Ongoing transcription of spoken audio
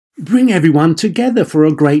Bring everyone together for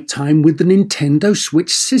a great time with the Nintendo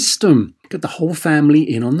Switch system. Get the whole family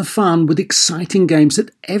in on the fun with exciting games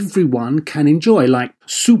that everyone can enjoy, like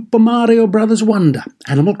Super Mario Bros. Wonder,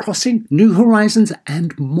 Animal Crossing, New Horizons,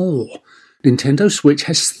 and more. Nintendo Switch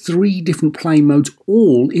has 3 different play modes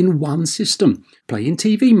all in one system. Play in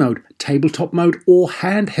TV mode, tabletop mode, or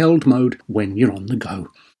handheld mode when you're on the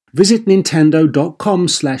go. Visit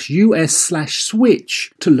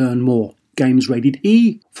nintendo.com/US/Switch to learn more. Games rated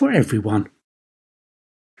E for everyone.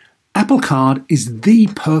 Apple Card is the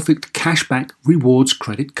perfect cashback rewards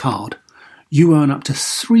credit card. You earn up to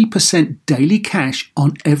 3% daily cash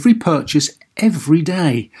on every purchase every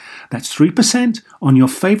day. That's 3% on your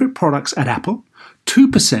favorite products at Apple,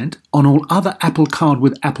 2% on all other Apple Card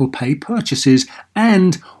with Apple Pay purchases,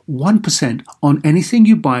 and 1% on anything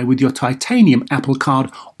you buy with your titanium Apple Card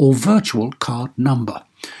or virtual card number.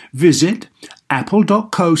 Visit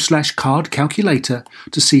apple.co/card calculator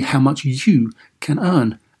to see how much you can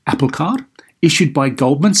earn. Apple Card, issued by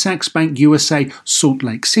Goldman Sachs Bank USA, Salt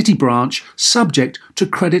Lake City branch, subject to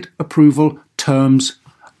credit approval. Terms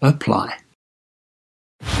apply.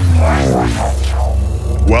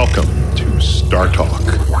 Welcome to Star Talk,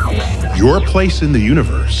 your place in the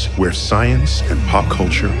universe where science and pop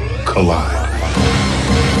culture collide.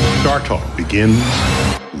 Star Talk begins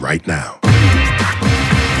right now.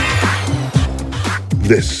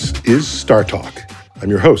 This is Star Talk. I'm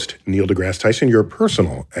your host, Neil deGrasse Tyson, your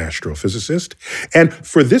personal astrophysicist. And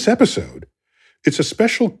for this episode, it's a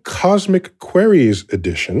special Cosmic Queries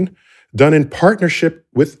edition done in partnership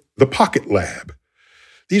with the Pocket Lab.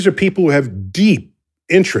 These are people who have deep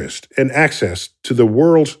interest and access to the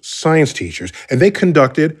world's science teachers, and they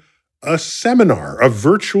conducted a seminar, a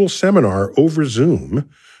virtual seminar over Zoom,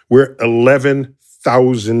 where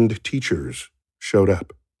 11,000 teachers showed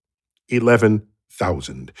up. 11,000.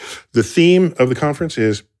 The theme of the conference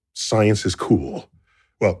is Science is Cool.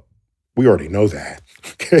 Well, we already know that,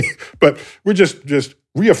 okay? But we're just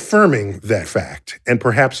reaffirming that fact and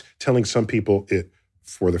perhaps telling some people it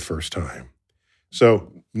for the first time.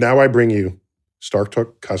 So now I bring you Star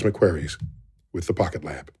Talk Cosmic Queries with the Pocket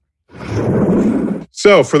Lab.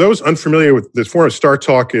 So for those unfamiliar with this form, Star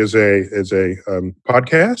Talk is a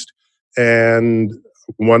podcast, and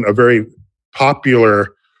a very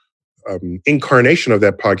popular incarnation of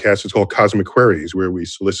that podcast is called Cosmic Queries, where we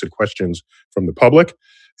solicit questions from the public.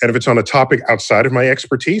 And if it's on a topic outside of my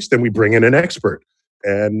expertise, then we bring in an expert.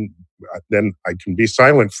 And then I can be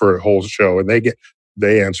silent for a whole show, and they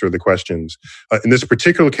answer the questions. In this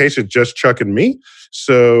particular case, it's just Chuck and me.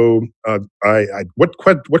 So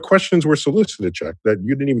what questions were solicited, Chuck, that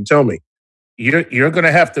you didn't even tell me? You're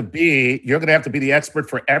gonna have to be the expert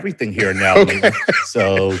for everything here now. Okay.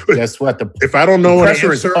 So guess what? If I don't know the an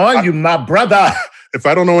pressure answer, is on you, my brother. If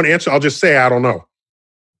I don't know an answer, I'll just say I don't know.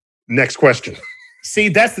 Next question. See,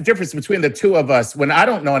 that's the difference between the two of us. When I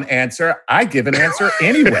don't know an answer, I give an answer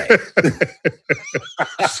anyway.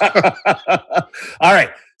 All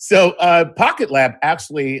right. So Pocket Lab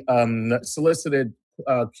actually solicited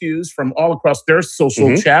cues from all across their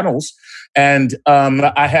social channels. And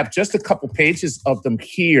I have just a couple pages of them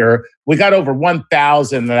here. We got over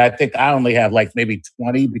 1,000, and I think I only have like maybe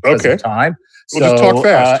 20 because of time. We'll just talk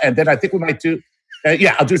fast. And then I think we might do...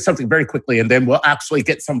 I'll do something very quickly, and then we'll actually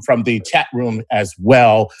get some from the chat room as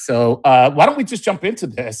well. So why don't we just jump into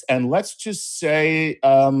this? And let's just say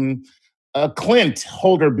Clint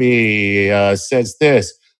Holderby says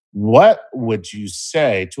this. What would you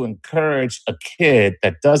say to encourage a kid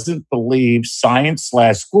that doesn't believe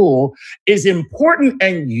science/school is important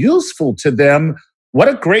and useful to them? What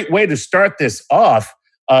a great way to start this off.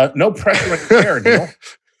 No pressure in there, Neil.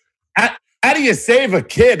 How do you save a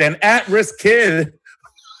kid, an at-risk kid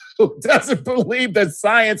who doesn't believe that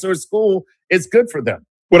science or school is good for them?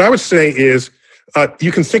 What I would say is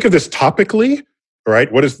you can think of this topically,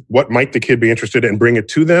 right? What might the kid be interested in and bring it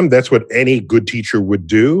to them? That's what any good teacher would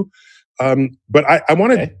do. But I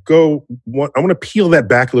want to I want to peel that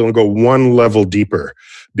back a little and go one level deeper,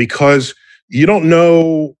 because you don't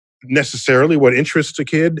know necessarily what interests a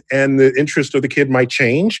kid, and the interest of the kid might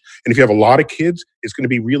change. And if you have a lot of kids, it's going to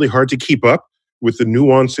be really hard to keep up with the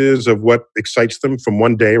nuances of what excites them from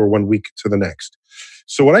one day or one week to the next.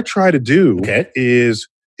 So what I try to do is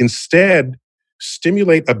instead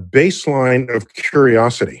stimulate a baseline of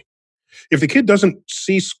curiosity. If the kid doesn't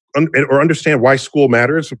see or understand why school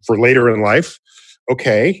matters for later in life,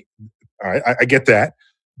 okay, I get that.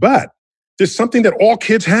 But there's something that all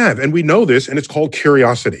kids have, and we know this, and it's called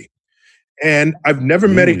curiosity. And I've never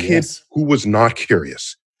met a kid who was not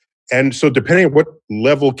curious. And so depending on what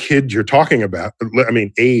level kid you're talking about,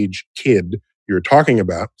 age kid you're talking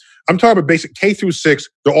about, I'm talking about basic K through 6.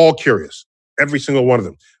 They're all curious, every single one of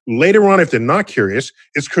them. Later on, if they're not curious,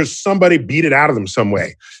 it's because somebody beat it out of them some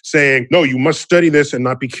way, saying, no, you must study this and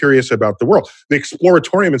not be curious about the world. The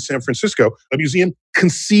Exploratorium in San Francisco, a museum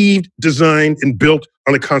conceived, designed, and built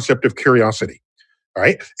on the concept of curiosity. All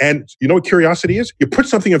right. And you know what curiosity is? You put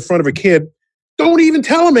something in front of a kid, don't even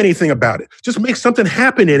tell them anything about it. Just make something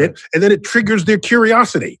happen in it, and then it triggers their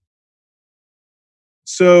curiosity.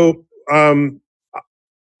 So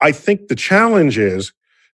I think the challenge is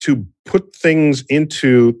to put things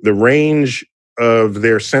into the range of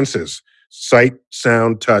their senses, sight,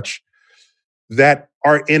 sound, touch, that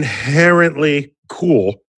are inherently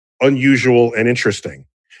cool, unusual, and interesting.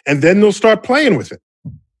 And then they'll start playing with it.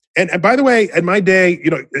 And by the way, at my day,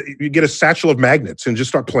 you get a satchel of magnets and just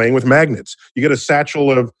start playing with magnets. You get a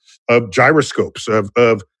satchel of gyroscopes,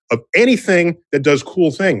 of anything that does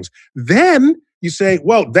cool things. Then you say,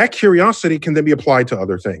 well, that curiosity can then be applied to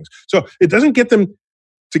other things. So it doesn't get them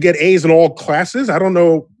to get A's in all classes. I don't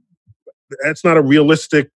know. That's not a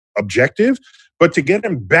realistic objective. But to get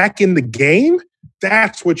them back in the game,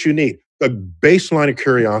 that's what you need. The baseline of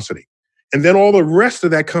curiosity. And then all the rest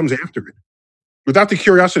of that comes after it. Without the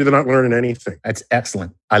curiosity, they're not learning anything. That's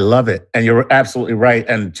excellent. I love it. And you're absolutely right.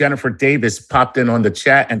 And Jennifer Davis popped in on the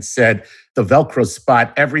chat and said, the Velcro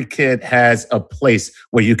spot, every kid has a place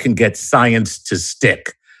where you can get science to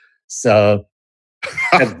stick. So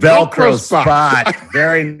the Velcro spot,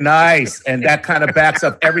 very nice. And that kind of backs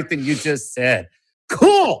up everything you just said.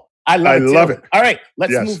 Cool. I love it. All right,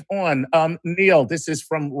 let's move on. Neil, this is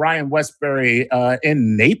from Ryan Westbury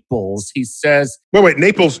in Naples. He says... Wait,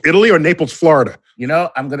 Naples, Italy or Naples, Florida?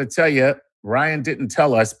 I'm going to tell you, Ryan didn't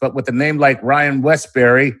tell us, but with a name like Ryan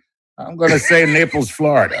Westbury, I'm going to say Naples,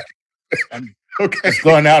 Florida. I'm just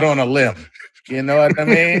going out on a limb. You know what I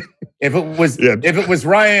mean? If it was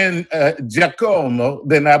Ryan Giacomo,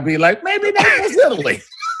 then I'd be like, maybe Naples, Italy.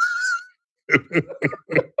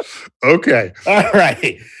 Okay. All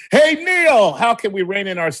right. Hey, Neil, how can we rein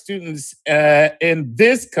in our students in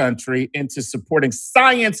this country into supporting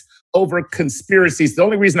science over conspiracies? The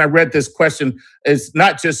only reason I read this question is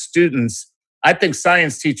not just students. I think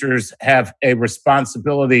science teachers have a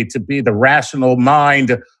responsibility to be the rational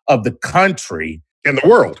mind of the country. And the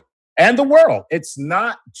world. And the world. It's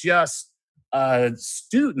not just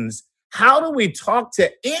students. How do we talk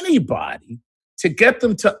to anybody to get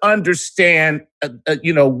them to understand,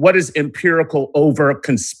 what is empirical over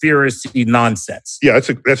conspiracy nonsense? Yeah,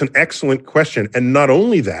 that's an excellent question. And not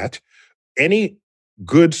only that, any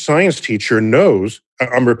good science teacher knows,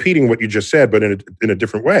 I'm repeating what you just said, but in a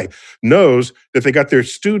different way, knows that they got their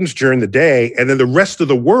students during the day and then the rest of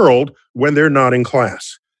the world when they're not in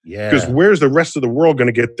class. Yeah. Because where's the rest of the world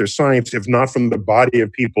going to get their science if not from the body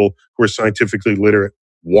of people who are scientifically literate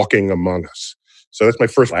walking among us? So that's my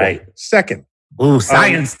first point. Second. Ooh,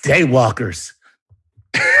 science daywalkers.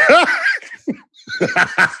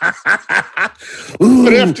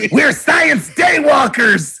 Ooh, we're science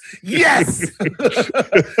daywalkers. Yes.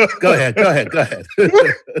 Go ahead.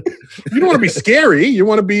 You don't want to be scary. You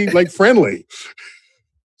want to be friendly.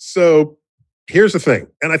 So here's the thing.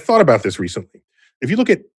 And I thought about this recently. If you look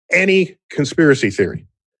at any conspiracy theory,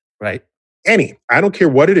 right? Any, I don't care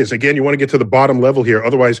what it is. Again, you want to get to the bottom level here.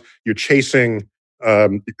 Otherwise, you're chasing,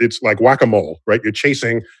 it's like whack-a-mole, right? You're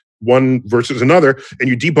chasing one versus another, and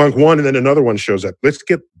you debunk one, and then another one shows up. Let's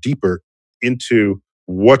get deeper into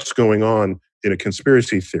what's going on in a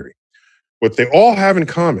conspiracy theory. What they all have in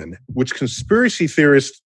common, which conspiracy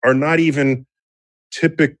theorists are not even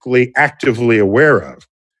typically actively aware of,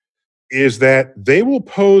 is that they will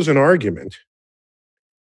pose an argument,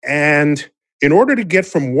 and in order to get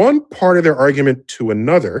from one part of their argument to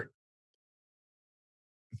another,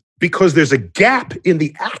 because there's a gap in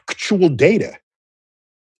the actual data,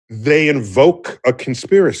 they invoke a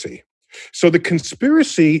conspiracy. So the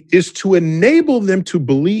conspiracy is to enable them to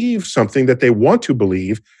believe something that they want to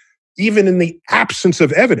believe, even in the absence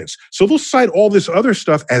of evidence. So they'll cite all this other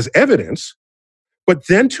stuff as evidence, but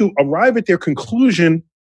then to arrive at their conclusion,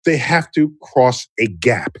 they have to cross a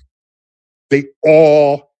gap. They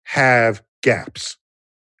all have gaps.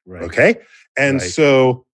 Right. Okay? And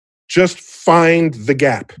so just find the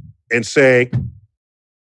gap and say,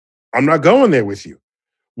 I'm not going there with you.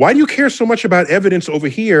 Why do you care so much about evidence over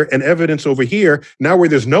here and evidence over here? Now where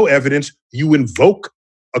there's no evidence, you invoke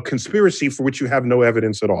a conspiracy for which you have no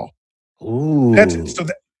evidence at all. Ooh.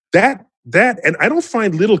 That, and I don't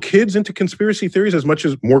find little kids into conspiracy theories as much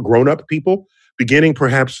as more grown-up people, beginning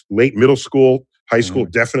perhaps late middle school, high school,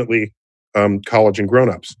 definitely college and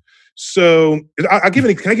grown-ups. So can I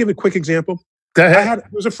give a quick example? Go ahead. There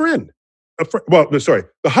was a friend. The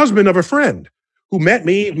husband of a friend who met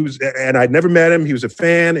me, and I'd never met him. He was a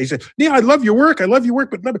fan. He said, "Neil, I love your work.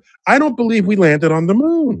 But I don't believe we landed on the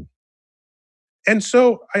moon." And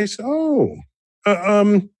so I said,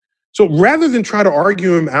 so rather than try to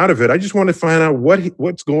argue him out of it, I just want to find out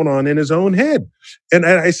what's going on in his own head. And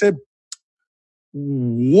I said,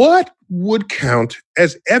 what would count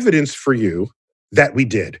as evidence for you that we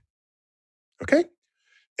did? Okay.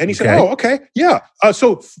 And he said, "Oh, okay. Yeah.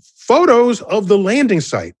 So photos of the landing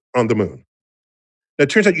site on the moon." Now, it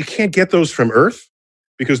turns out you can't get those from Earth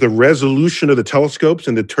because the resolution of the telescopes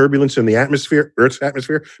and the turbulence in the atmosphere, Earth's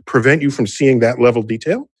atmosphere, prevent you from seeing that level of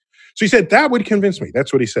detail. So he said, that would convince me.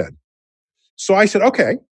 That's what he said. So I said,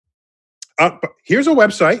 okay, here's a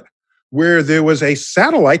website where there was a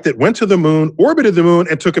satellite that went to the moon, orbited the moon,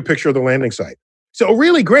 and took a picture of the landing site. So, oh,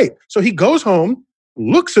 really great. So he goes home,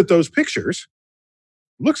 looks at the pictures,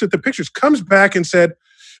 comes back and said,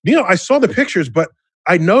 I saw the pictures, but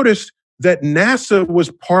I noticed that NASA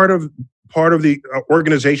was part of the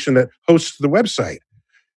organization that hosts the website.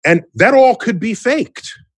 And that all could be faked.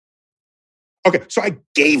 Okay, so I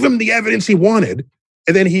gave him the evidence he wanted,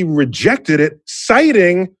 and then he rejected it,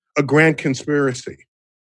 citing a grand conspiracy.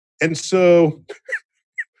 And so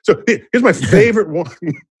here's my favorite one.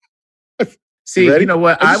 See, you know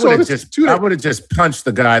what? I would have just punched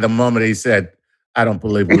the guy the moment he said, "I don't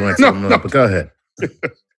believe we went to the moon." No. But go ahead.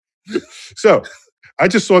 So I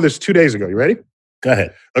just saw this 2 days ago. You ready? Go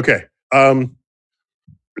ahead. Okay.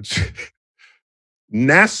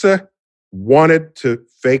 NASA wanted to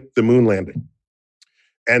fake the moon landing.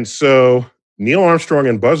 And so Neil Armstrong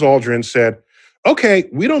and Buzz Aldrin said, okay,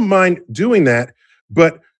 we don't mind doing that,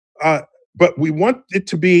 but we want it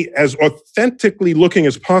to be as authentically looking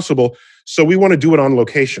as possible, so we want to do it on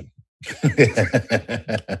location.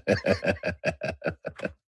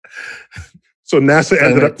 So NASA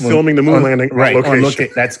ended up filming the moon landing on location.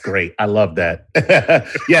 That's great. I love that.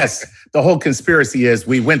 Yes, the whole conspiracy is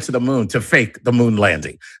we went to the moon to fake the moon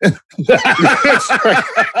landing. That's right.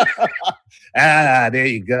 There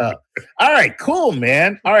you go. All right, cool,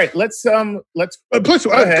 man. All right, let's plus,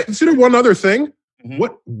 consider one other thing. Mm-hmm.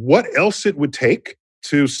 What else it would take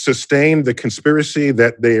to sustain the conspiracy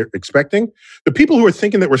that they're expecting? The people who are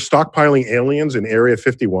thinking that we're stockpiling aliens in Area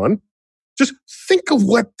 51, just think of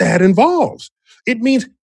what that involves. It means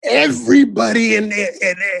everybody in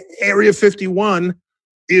Area 51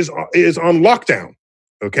 is on lockdown,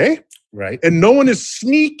 okay? Right. And no one is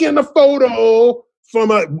sneaking a photo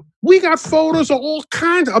we got photos of all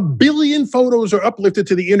kinds. 1 billion photos are uplifted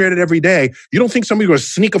to the internet every day. You don't think somebody's going to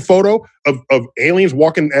sneak a photo of aliens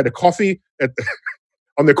walking at a coffee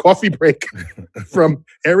on their coffee break from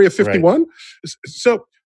Area 51? Right. So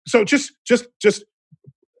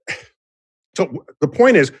the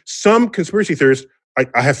point is, some conspiracy theorists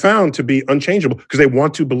I have found to be unchangeable because they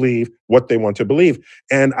want to believe what they want to believe.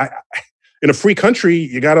 And in a free country,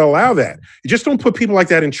 you got to allow that. You just don't put people like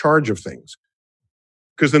that in charge of things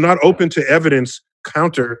because they're not open to evidence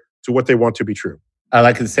counter to what they want to be true. All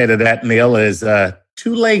I can say to that, Neil, is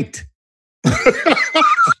too late.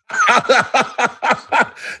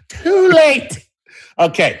 Too late.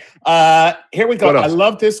 Okay, here we go. I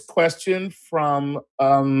love this question from...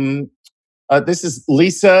 this is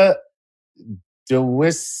Lisa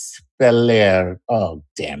DeWispeler. Oh,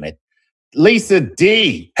 damn it. Lisa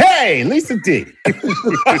D. Hey, Lisa D.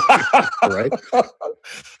 Right.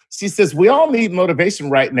 She says, we all need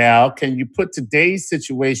motivation right now. Can you put today's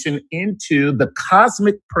situation into the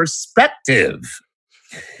cosmic perspective?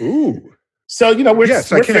 Ooh. So, we're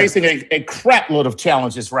facing a crap load of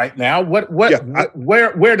challenges right now. Where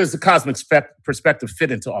does the cosmic perspective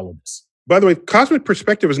fit into all of this? By the way, cosmic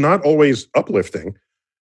perspective is not always uplifting.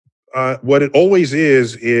 What it always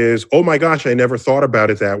is, oh my gosh, I never thought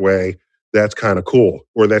about it that way. That's kind of cool.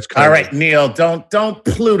 Or that's kind of... All right, Neil, don't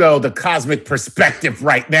Pluto the cosmic perspective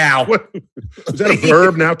right now. What? Is that a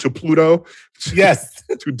verb now, to Pluto? Yes.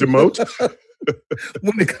 To demote?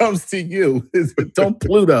 When it comes to you, don't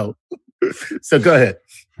Pluto. So go ahead.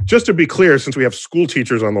 Just to be clear, since we have school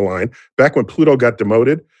teachers on the line, back when Pluto got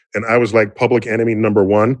demoted and I was like public enemy number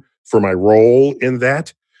one for my role in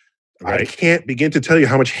that, right. I can't begin to tell you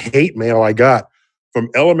how much hate mail I got from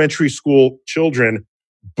elementary school children,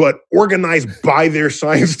 but organized by their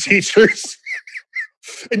science teachers.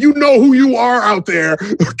 And you know who you are out there.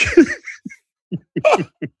 The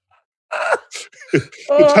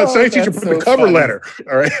science teacher put the cover letter.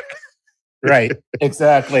 All right. Right.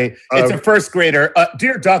 Exactly. It's a first grader.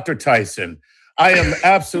 Dear Dr. Tyson, I am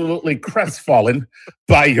absolutely crestfallen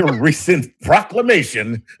by your recent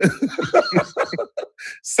proclamation.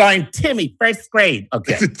 Signed, Timmy, first grade.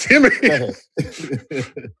 Okay. Timmy.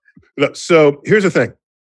 So here's the thing.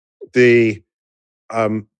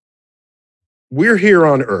 we're here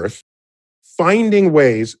on Earth finding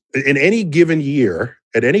ways in any given year,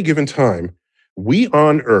 at any given time, we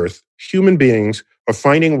on Earth, human beings, are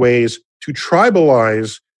finding ways to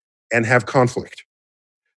tribalize and have conflict,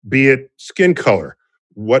 be it skin color,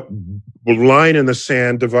 what line in the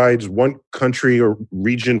sand divides one country or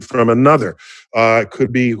region from another. It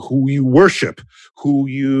could be who you worship,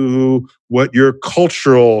 what your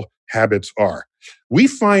cultural habits are. We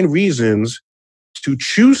find reasons to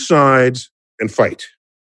choose sides and fight.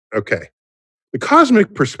 Okay. The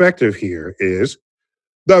cosmic perspective here is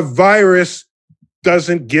the virus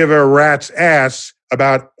doesn't give a rat's ass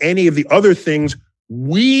about any of the other things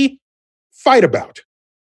we fight about.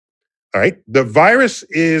 All right. The virus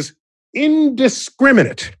is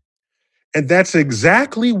indiscriminate. And that's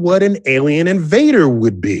exactly what an alien invader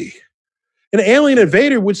would be. An alien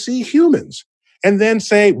invader would see humans and then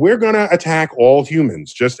say, we're going to attack all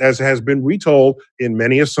humans, just as has been retold in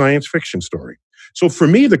many a science fiction story. So for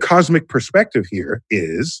me, the cosmic perspective here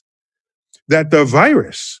is that the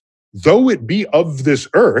virus, though it be of this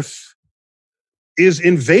earth, is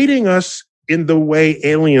invading us in the way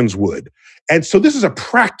aliens would. And so this is a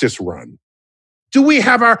practice run. Do we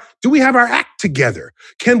have our act together?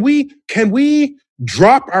 Can we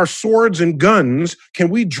drop our swords and guns? Can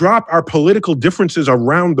we drop our political differences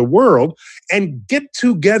around the world and get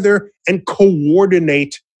together and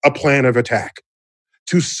coordinate a plan of attack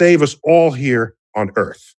to save us all here on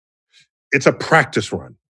Earth? It's a practice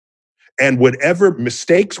run. And whatever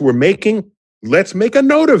mistakes we're making, let's make a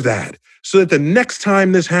note of that so that the next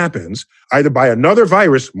time this happens, either by another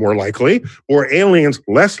virus, more likely, or aliens,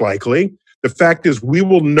 less likely, the fact is we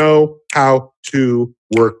will know how to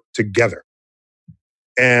work together.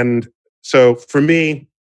 And so for me,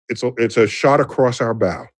 it's a shot across our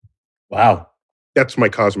bow. Wow. That's my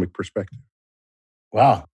cosmic perspective.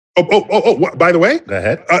 Wow. By the way, Go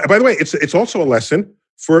ahead. It's also a lesson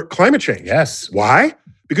for climate change. Yes. Why?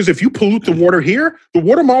 Because if you pollute the water here, the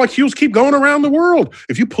water molecules keep going around the world.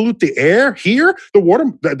 If you pollute the air here,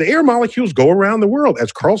 the air molecules go around the world.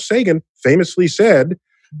 As Carl Sagan famously said,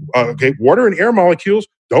 water and air molecules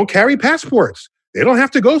don't carry passports. They don't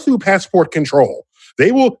have to go through passport control.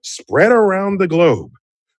 They will spread around the globe.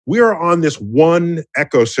 We are on this one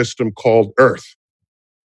ecosystem called Earth.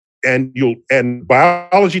 And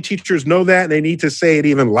biology teachers know that, and they need to say it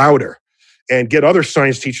even louder and get other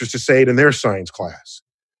science teachers to say it in their science class.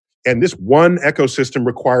 And this one ecosystem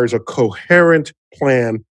requires a coherent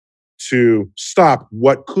plan to stop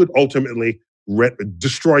what could ultimately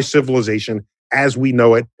destroy civilization as we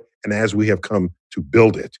know it and as we have come to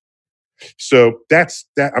build it. So that's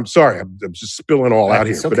that. I'm sorry, I'm just spilling all out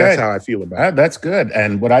here, okay. But that's how I feel about it. That's good.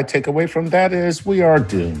 And what I take away from that is we are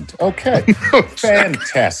doomed. Okay.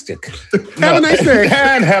 Fantastic. Have a nice day.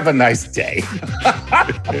 And have a nice day.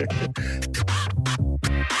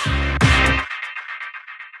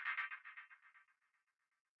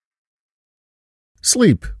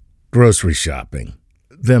 Sleep, grocery shopping,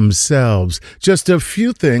 themselves, just a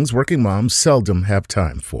few things working moms seldom have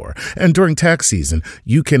time for. And during tax season,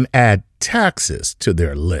 you can add taxes to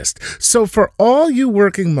their list. So for all you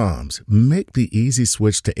working moms, make the easy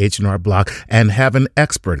switch to H&R Block and have an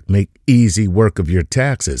expert make easy work of your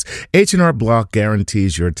taxes. H&R Block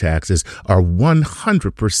guarantees your taxes are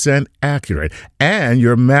 100% accurate and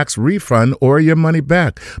your max refund or your money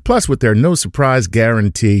back. Plus, with their no surprise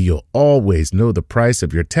guarantee, you'll always know the price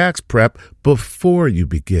of your tax prep before you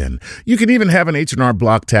begin. You can even have an H&R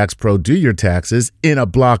Block Tax Pro do your taxes in a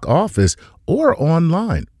Block office or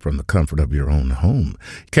online from the comfort of your own home.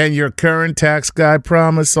 Can your current tax guy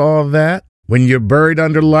promise all that? When you're buried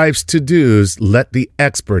under life's to-dos, let the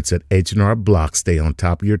experts at H&R Block stay on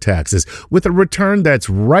top of your taxes with a return that's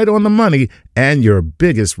right on the money and your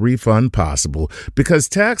biggest refund possible. Because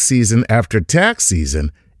tax season after tax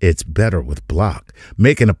season, it's better with Block.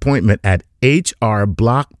 Make an appointment at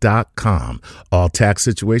hrblock.com. All tax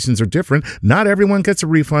situations are different. Not everyone gets a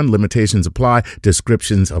refund. Limitations apply.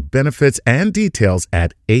 Descriptions of benefits and details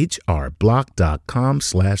at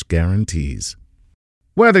hrblock.com/guarantees.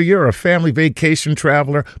 Whether you're a family vacation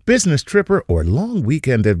traveler, business tripper, or long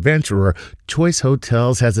weekend adventurer, Choice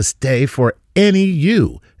Hotels has a stay for any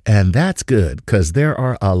you. And that's good, because there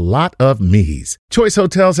are a lot of me's. Choice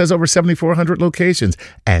Hotels has over 7,400 locations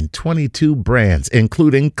and 22 brands,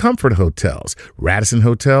 including Comfort Hotels, Radisson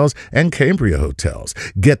Hotels, and Cambria Hotels.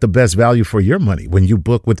 Get the best value for your money when you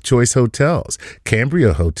book with Choice Hotels.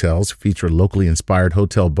 Cambria Hotels feature locally inspired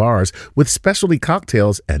hotel bars with specialty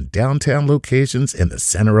cocktails and downtown locations in the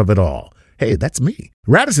center of it all. Hey, that's me.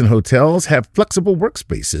 Radisson Hotels have flexible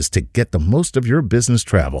workspaces to get the most of your business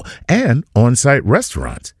travel and on-site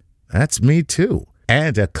restaurants. That's me too.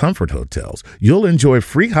 And at Comfort Hotels, you'll enjoy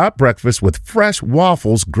free hot breakfast with fresh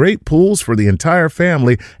waffles, great pools for the entire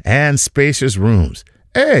family, and spacious rooms.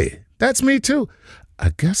 Hey, that's me too.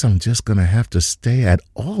 I guess I'm just going to have to stay at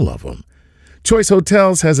all of them. Choice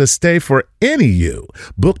Hotels has a stay for any you.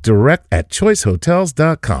 Book direct at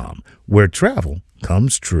choicehotels.com, where travel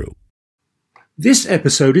comes true. This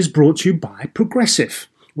episode is brought to you by Progressive,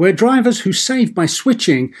 where drivers who save by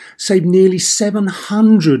switching save nearly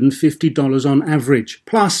 $750 on average.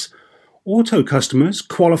 Plus, auto customers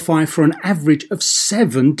qualify for an average of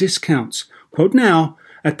 7 discounts. Quote now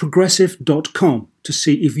at progressive.com to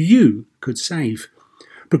see if you could save.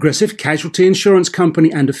 Progressive Casualty Insurance Company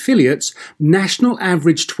and affiliates, national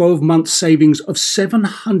average 12-month savings of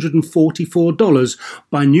 $744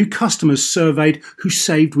 by new customers surveyed who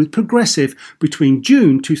saved with Progressive between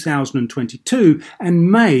June 2022 and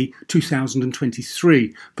May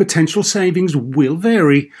 2023. Potential savings will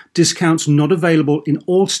vary. Discounts not available in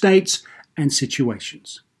all states and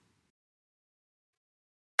situations.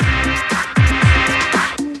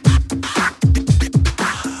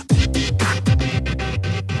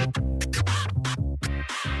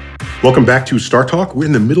 Welcome back to Star Talk. We're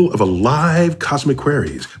in the middle of a live Cosmic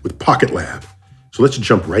Queries with Pocket Lab. So let's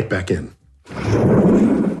jump right back in.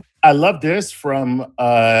 I love this from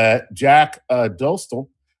Jack Dostal.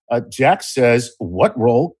 Jack says, what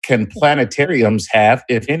role can planetariums have,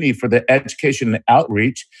 if any, for the education and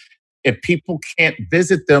outreach if people can't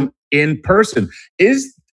visit them in person?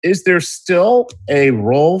 Is there still a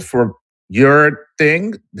role for your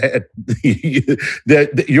thing,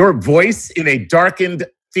 your voice in a darkened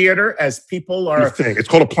theater as people are... Your thing. It's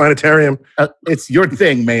called a planetarium. It's your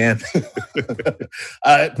thing, man.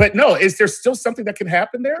 But no, is there still something that can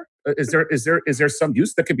happen there? Is there some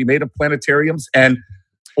use that can be made of planetariums?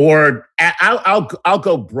 Or I'll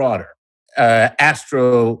go broader.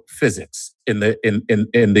 Astrophysics in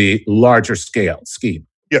the larger scheme.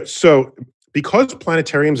 Yeah. So because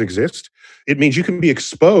planetariums exist, it means you can be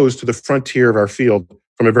exposed to the frontier of our field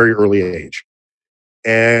from a very early age.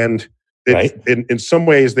 And right. In some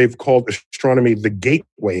ways, they've called astronomy the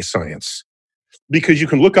gateway science, because you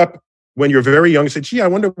can look up when you're very young and say, gee, I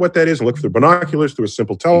wonder what that is, and look through binoculars, through a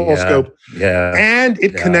simple telescope. Yeah. And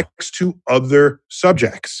it connects to other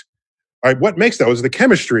subjects. All right, what makes that is the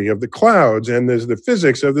chemistry of the clouds, and there's the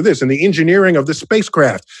physics of this, and the engineering of the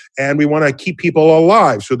spacecraft. And we want to keep people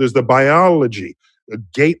alive. So there's the biology, the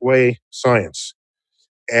gateway science.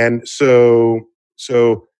 And so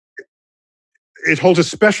it holds a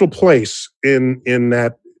special place on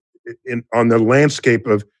the landscape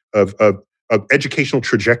of educational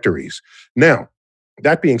trajectories. Now,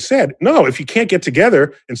 that being said, no, if you can't get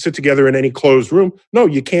together and sit together in any closed room, no,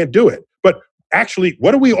 you can't do it. But actually,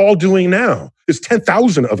 what are we all doing now? There's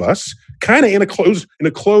 10,000 of us, kind of in a closed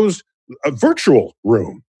virtual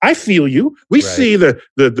room. I feel you. We see the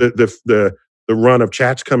run of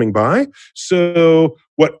chats coming by. So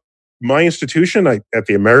what my institution, at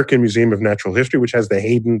the American Museum of Natural History, which has the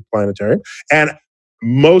Hayden Planetarium, and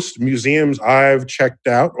most museums I've checked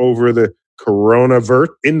out over the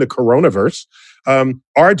coronavirus,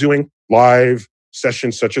 are doing live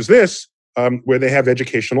sessions such as this, where they have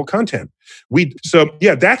educational content. That's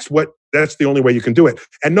the only way you can do it.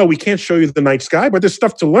 And no, we can't show you the night sky, but there's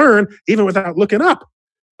stuff to learn even without looking up.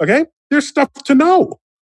 Okay? There's stuff to know.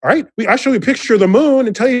 All right? I show you a picture of the moon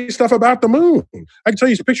and tell you stuff about the moon. I can tell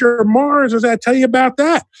you a picture of Mars and tell you about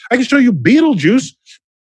that. I can show you Betelgeuse,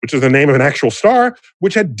 which is the name of an actual star,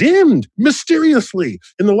 which had dimmed mysteriously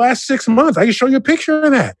in the last 6 months. I can show you a picture of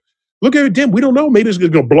that. Look at it dim. We don't know. Maybe it's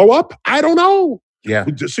going to blow up. I don't know. Yeah.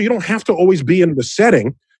 So you don't have to always be in the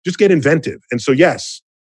setting. Just get inventive. And so, yes,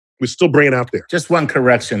 we still bring it out there. Just one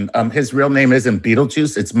correction. His real name isn't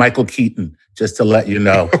Beetlejuice. It's Michael Keaton, just to let you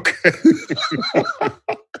know. Okay.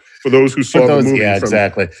 For those who saw the movie. Yeah,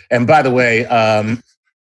 exactly. And by the way,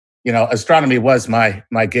 astronomy was my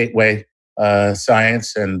gateway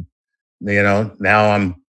science. And, now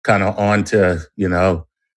I'm kind of on to,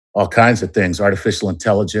 all kinds of things, artificial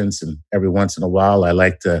intelligence. And every once in a while, I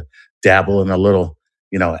like to dabble in a little,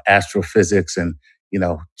 astrophysics. And,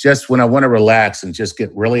 just when I want to relax and just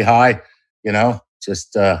get really high,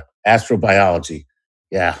 just astrobiology.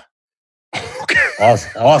 Yeah. Okay.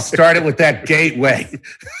 All started with that gateway.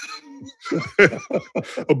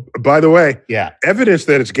 By the way, yeah, evidence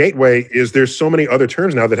that it's gateway is there's so many other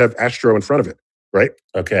terms now that have astro in front of it, right?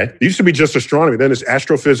 Okay. It used to be just astronomy. Then there's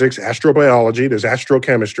astrophysics, astrobiology, there's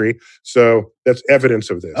astrochemistry. So that's evidence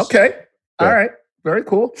of this. Okay. Yeah. All right. Very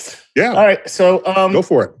cool. Yeah. All right. So go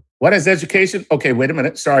for it. What is education? Okay, wait a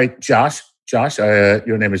minute. Sorry, Josh. Josh,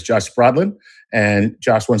 your name is Josh Sprodlin. And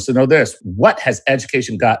Josh wants to know this. What has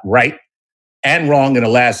education got right and wrong in the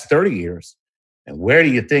last 30 years. And where do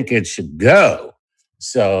you think it should go?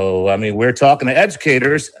 So, I mean, we're talking to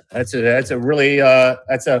educators. That's a really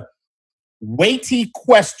that's a weighty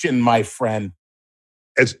question, my friend.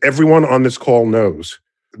 As everyone on this call knows,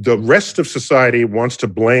 the rest of society wants to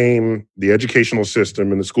blame the educational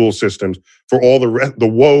system and the school systems for all the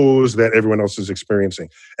woes that everyone else is experiencing.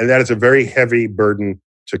 And that is a very heavy burden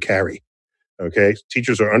to carry. Okay?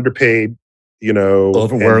 Teachers are underpaid,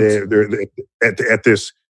 overworked. They're at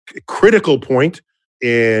this critical point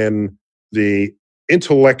in the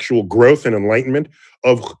intellectual growth and enlightenment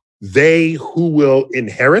of they who will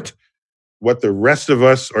inherit what the rest of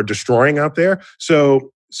us are destroying out there.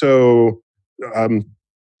 So all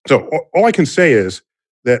I can say is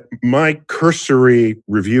that my cursory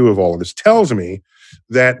review of all of this tells me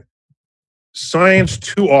that science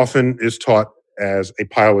too often is taught as a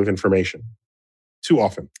pile of information. Too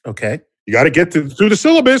often. Okay. You got to get through the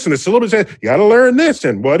syllabus, and the syllabus says you got to learn this,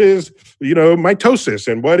 and what is mitosis,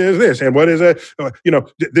 and what is this, and what is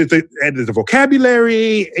the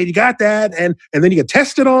vocabulary, and you got that, and then you get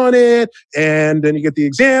tested on it, and then you get the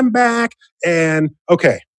exam back, and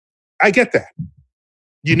okay, I get that.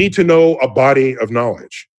 You need to know a body of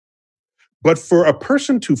knowledge, but for a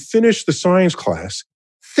person to finish the science class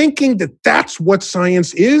thinking that that's what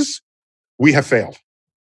science is, we have failed.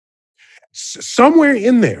 Somewhere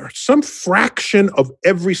in there, some fraction of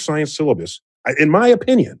every science syllabus, in my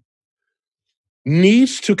opinion,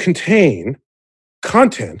 needs to contain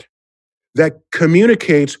content that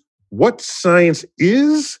communicates what science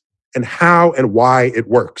is and how and why it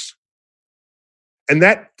works. And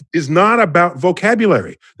that is not about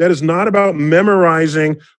vocabulary. That is not about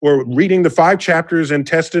memorizing or reading the 5 chapters and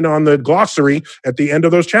testing on the glossary at the end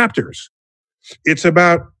of those chapters. It's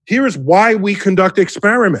about, here is why we conduct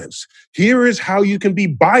experiments. Here is how you can be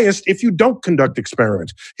biased if you don't conduct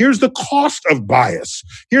experiments. Here's the cost of bias.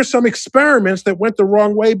 Here's some experiments that went the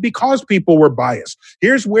wrong way because people were biased.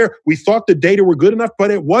 Here's where we thought the data were good enough,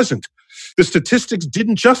 but it wasn't. The statistics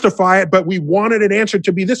didn't justify it, but we wanted an answer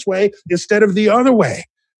to be this way instead of the other way.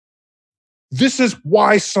 This is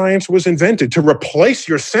why science was invented, to replace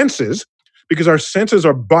your senses, because our senses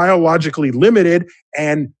are biologically limited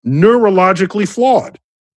and neurologically flawed.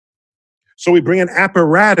 So we bring an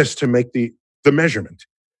apparatus to make the measurement.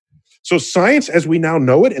 So science, as we now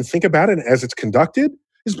know it and think about it as it's conducted,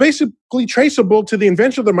 is basically traceable to the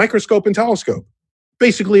invention of the microscope and telescope,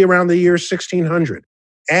 basically around the year 1600.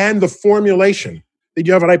 And the formulation that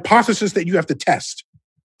you have an hypothesis that you have to test.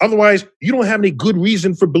 Otherwise, you don't have any good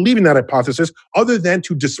reason for believing that hypothesis other than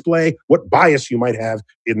to display what bias you might have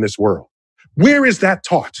in this world. Where is that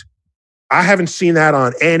taught? I haven't seen that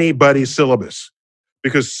on anybody's syllabus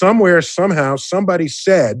because somewhere, somehow, somebody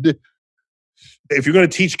said, if you're going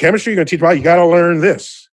to teach chemistry, you're going to teach biology, you got to learn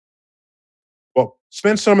this. Well,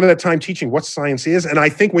 spend some of that time teaching what science is. And I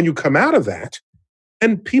think when you come out of that,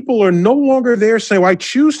 and people are no longer there saying, well, I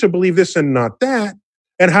choose to believe this and not that.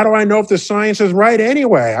 And how do I know if the science is right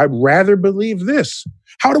anyway? I'd rather believe this.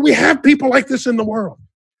 How do we have people like this in the world?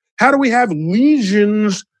 How do we have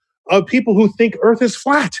legions of people who think Earth is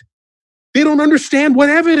flat? They don't understand what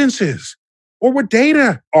evidence is or what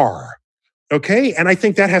data are. Okay? And I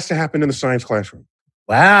think that has to happen in the science classroom.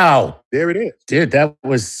 Wow. There it is. Dude, that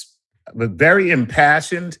was very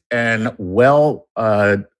impassioned and well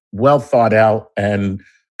thought out and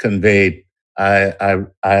conveyed.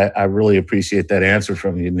 I really appreciate that answer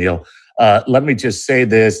from you, Neil. Let me just say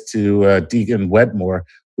this to Deacon Wedmore,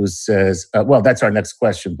 who says, well, that's our next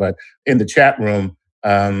question, but in the chat room,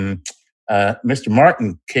 Mr.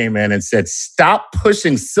 Martin came in and said, stop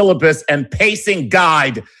pushing syllabus and pacing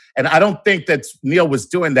guide. And I don't think that Neil was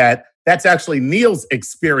doing that. That's actually Neil's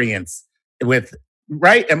experience with,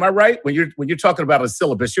 right? Am I right? When you're talking about a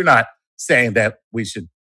syllabus, you're not saying that we should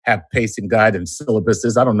have pacing guide and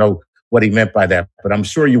syllabuses. I don't know what he meant by that, but I'm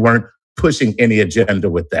sure you weren't pushing any agenda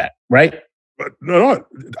with that, right? No.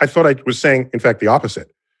 I thought I was saying, in fact, the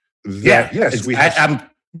opposite. That, yes, we have.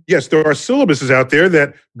 Yes, there are syllabuses out there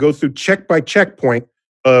that go through check by checkpoint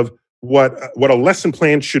of what a lesson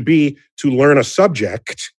plan should be to learn a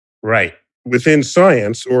subject, right, within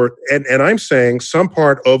science. And I'm saying some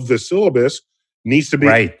part of the syllabus needs to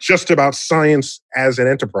be just about science as an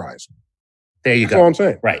enterprise. There you That's go. all I'm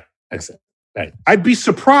saying. Right. Excellent. Right. I'd be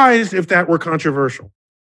surprised if that were controversial.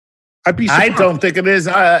 I'd be surprised. I don't think it is.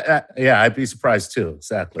 I'd be surprised too.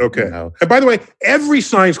 Exactly. Okay. And by the way, every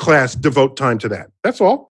science class devote time to that. That's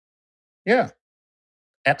all. Yeah.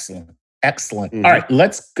 Excellent. Mm-hmm. All right.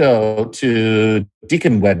 Let's go to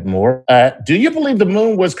Deacon Wedmore. Do you believe the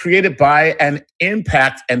moon was created by an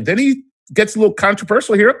impact? And then he gets a little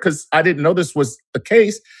controversial here because I didn't know this was the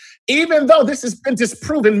case. even though this has been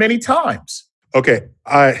disproven many times. Okay,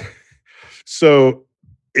 so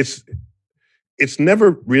it's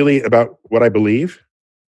never really about what I believe.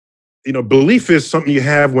 Belief is something you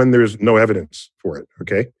have when there's no evidence for it.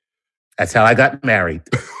 Okay, that's how I got married.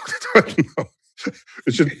 No,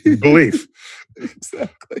 it's just belief.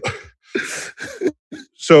 Exactly.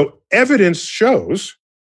 So evidence shows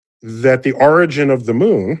that the origin of the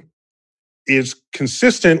moon is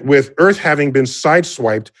consistent with Earth having been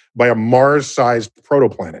sideswiped by a Mars-sized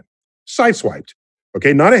protoplanet. Sideswiped,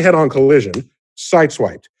 okay? Not a head-on collision,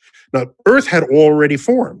 sideswiped. Now, Earth had already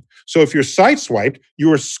formed. So if you're sideswiped,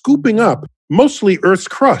 you are scooping up mostly Earth's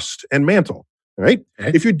crust and mantle, right?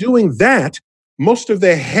 Okay. If you're doing that, most of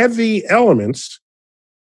the heavy elements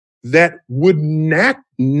that would not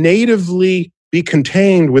natively be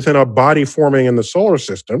contained within a body forming in the solar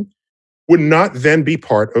system would not then be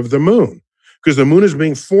part of the moon, because the moon is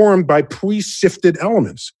being formed by pre-sifted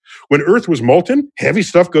elements. When Earth was molten, heavy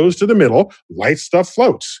stuff goes to the middle, light stuff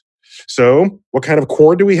floats. So what kind of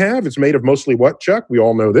core do we have? It's made of mostly what, Chuck? We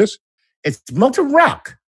all know this. It's molten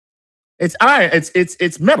rock. It's iron.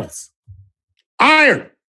 It's metals. Iron.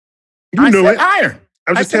 You knew it. Iron.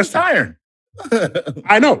 I was just testing. Iron.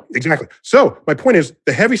 I know, exactly. So my point is,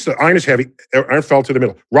 the heavy stuff, iron is heavy, iron fell to the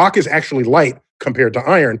middle. Rock is actually light compared to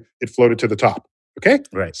iron. It floated to the top. Okay?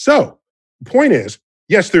 Right. So the point is,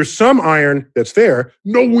 yes, there's some iron that's there,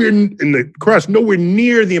 nowhere in the crust, nowhere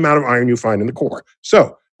near the amount of iron you find in the core.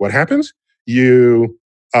 So what happens? You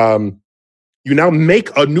now make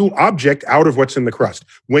a new object out of what's in the crust.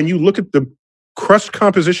 When you look at the crust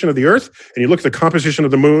composition of the Earth and you look at the composition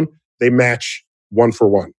of the moon, they match one for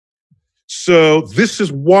one. So this is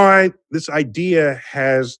why this idea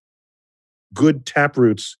has good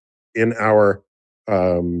taproots in our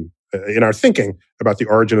thinking about the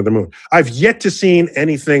origin of the moon. I've yet to see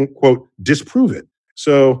anything, quote, disprove it.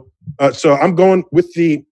 So I'm going with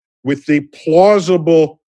the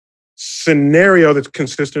plausible scenario that's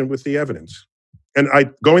consistent with the evidence. And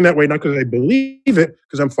going that way, not because I believe it,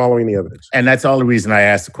 because I'm following the evidence. And that's all the reason I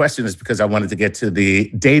asked the question, is because I wanted to get to the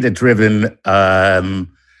data-driven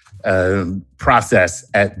process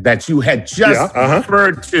that you had just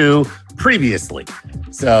referred to previously.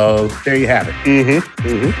 So there you have it. Mm-hmm.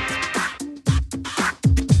 Mm-hmm.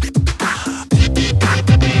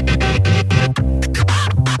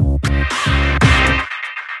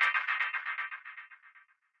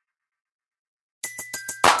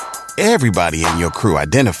 Everybody in your crew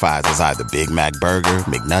identifies as either Big Mac Burger,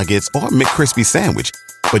 McNuggets, or McCrispy Sandwich.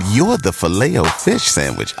 But you're the Filet-O-Fish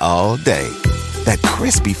Sandwich all day. That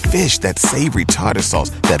crispy fish, that savory tartar sauce,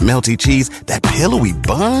 that melty cheese, that pillowy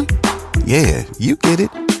bun. Yeah, you get it.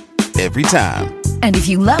 Every time. And if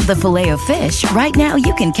you love the Filet-O-Fish, right now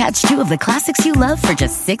you can catch two of the classics you love for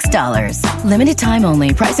just $6. Limited time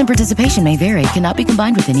only. Price and participation may vary. Cannot be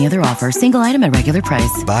combined with any other offer. Single item at regular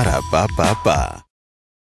price. Ba-da-ba-ba-ba.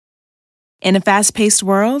 In a fast-paced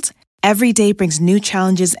world, every day brings new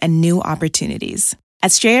challenges and new opportunities.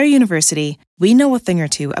 At Strayer University, we know a thing or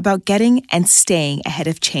two about getting and staying ahead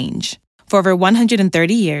of change. For over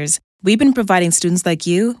 130 years, we've been providing students like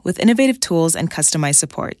you with innovative tools and customized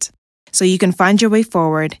support, so you can find your way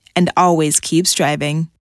forward and always keep striving.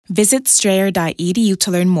 Visit strayer.edu to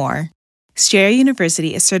learn more. Strayer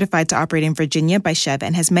University is certified to operate in Virginia by Chev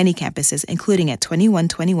and has many campuses, including at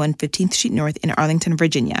 2121 15th Street North in Arlington,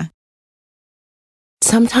 Virginia.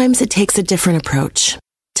 Sometimes it takes a different approach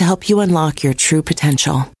to help you unlock your true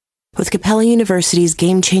potential. With Capella University's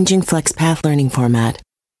game-changing FlexPath learning format,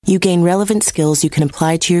 you gain relevant skills you can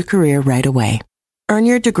apply to your career right away. Earn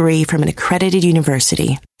your degree from an accredited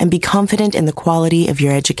university and be confident in the quality of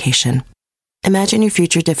your education. Imagine your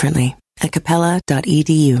future differently at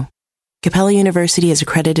capella.edu. Capella University is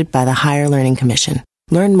accredited by the Higher Learning Commission.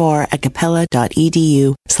 Learn more at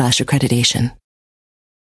capella.edu/accreditation.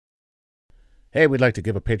 Hey, we'd like to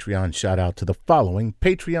give a Patreon shout-out to the following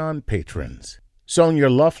Patreon patrons: Sonia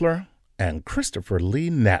Luffler and Christopher Lee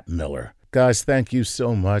Knappmiller. Guys, thank you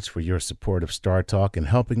so much for your support of Star Talk and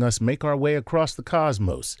helping us make our way across the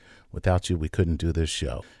cosmos. Without you, we couldn't do this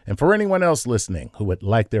show. And for anyone else listening who would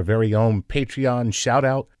like their very own Patreon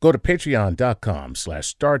shout-out, go to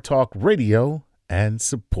patreon.com/StarTalkRadio and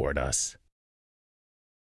support us.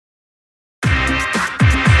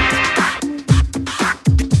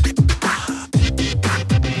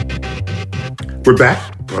 We're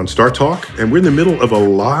back on Star Talk, and we're in the middle of a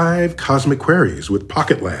live Cosmic Queries with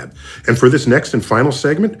Pocket Lab. And for this next and final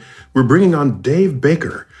segment, we're bringing on Dave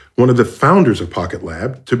Baker, one of the founders of Pocket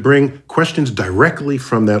Lab, to bring questions directly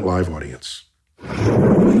from that live audience.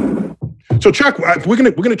 So, Chuck, we're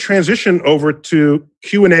gonna transition over to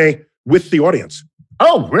Q&A with the audience.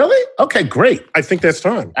 Oh, really? Okay, great. I think that's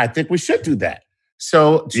time. I think we should do that.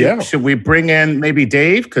 So Yeah. should we bring in maybe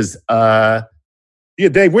Dave? Because Yeah,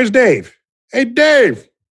 Dave. Where's Dave? Hey, Dave.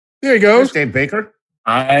 There he goes. Dave Baker.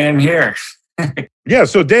 I am here. Yeah.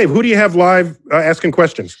 So, Dave, who do you have live asking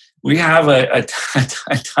questions? We have a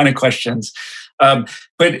ton of questions. But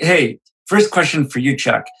hey, first question for you,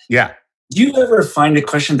 Chuck. Yeah. Do you ever find a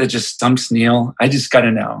question that just stumps Neil? I just got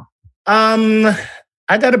to know.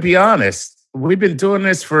 I got to be honest. We've been doing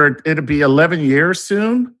this it'll be 11 years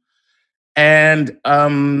soon. And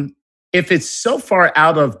if it's so far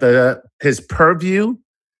out of his purview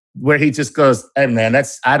where he just goes, hey man,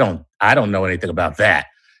 I don't know anything about that.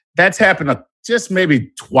 That's happened just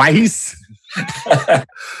maybe twice.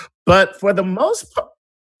 But for the most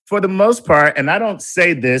part, and I don't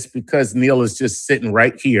say this because Neil is just sitting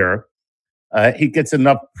right here, he gets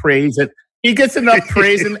enough praise and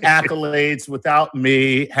accolades without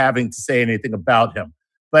me having to say anything about him.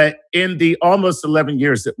 But in the almost 11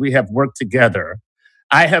 years that we have worked together,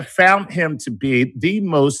 I have found him to be the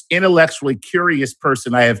most intellectually curious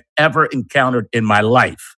person I have ever encountered in my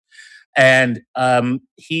life. And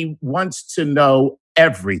he wants to know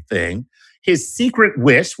everything. His secret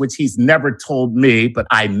wish, which he's never told me, but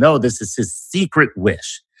I know this is his secret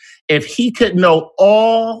wish. If he could know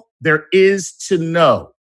all there is to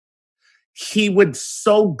know, he would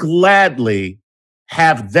so gladly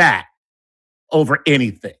have that over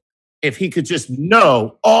anything. If he could just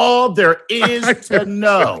know all there is to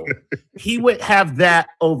know, he would have that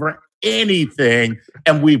over anything.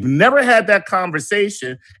 And we've never had that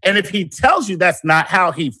conversation. And if he tells you that's not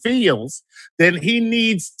how he feels, then he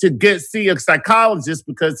needs to see a psychologist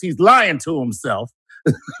because he's lying to himself.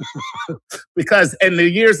 Because in the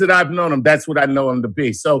years that I've known him, that's what I know him to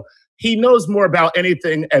be. So he knows more about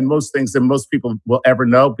anything and most things than most people will ever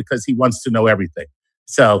know because he wants to know everything.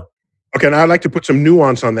 So. Okay, now I'd like to put some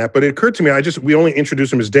nuance on that, but it occurred to me, we only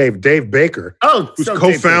introduced him as Dave Baker, who's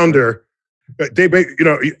co-founder. Dave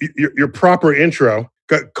Baker, your proper intro,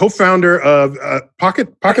 co-founder of Pocket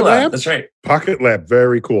Lab? That's right. Pocket Lab,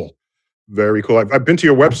 very cool. Very cool. I've been to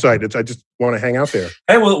your website. I just want to hang out there.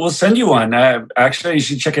 Hey, we'll send you one. Actually, you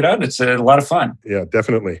should check it out. It's a lot of fun. Yeah,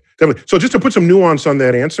 definitely. So just to put some nuance on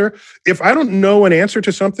that answer, if I don't know an answer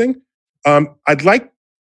to something, I'd like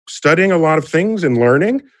studying a lot of things and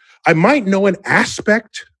learning. I might know an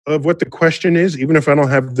aspect of what the question is, even if I don't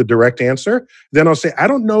have the direct answer. Then I'll say, I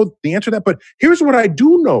don't know the answer to that, but here's what I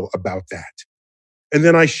do know about that. And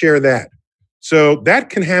then I share that. So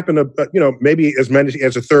that can happen, maybe as many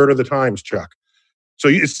as a third of the times, Chuck. So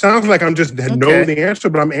it sounds like I'm just know the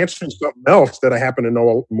answer, but I'm answering something else that I happen to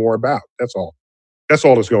know more about. That's all. That's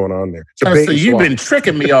all that's going on there. So you've been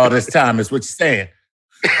tricking me all this time, is what you're saying.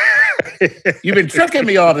 You've been tricking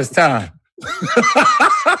me all this time.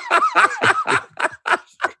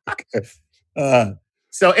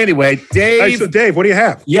 So anyway, Dave. So Dave, what do you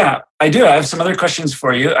have? Yeah, I do. I have some other questions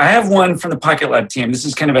for you. I have one from the Pocket Lab team. This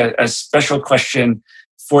is kind of a special question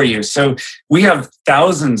for you. So we have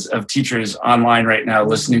thousands of teachers online right now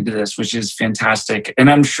listening to this, which is fantastic. And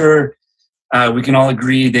I'm sure we can all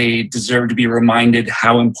agree they deserve to be reminded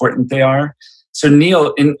how important they are. So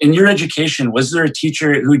Neil, in your education, was there a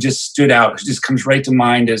teacher who just stood out, who just comes right to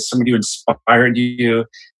mind as somebody who inspired you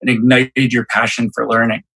and ignited your passion for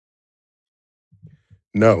learning?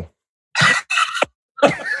 No.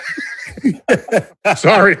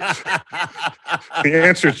 Sorry. The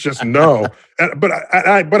answer is just no. But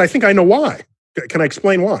I think I know why. Can I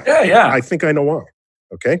explain why? Yeah. I think I know why.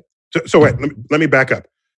 Okay. So wait, let me back up.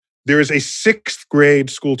 There is a 6th grade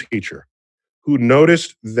school teacher who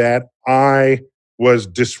noticed that I was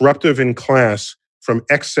disruptive in class from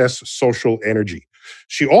excess social energy.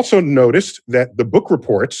 She also noticed that the book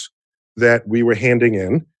reports that we were handing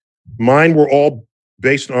in, mine were all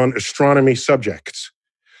based on astronomy subjects.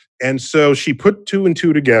 And so she put 2 and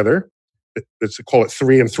 2 together, let's call it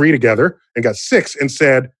 3 and 3 together, and got 6 and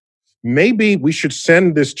said, maybe we should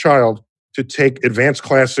send this child to take advanced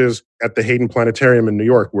classes at the Hayden Planetarium in New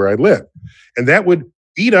York, where I live. And that would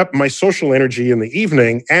eat up my social energy in the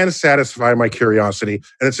evening and satisfy my curiosity.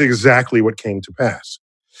 And that's exactly what came to pass.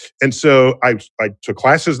 And so I took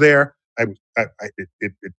classes there.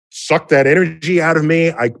 It sucked that energy out of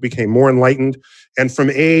me. I became more enlightened. And from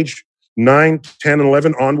age 9, 10, and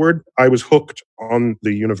 11 onward, I was hooked on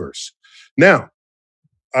the universe. Now,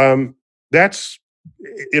 that's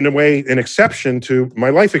in a way an exception to my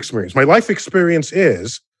life experience. My life experience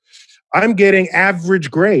is I'm getting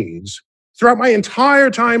average grades throughout my entire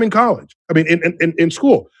time in college. I mean, in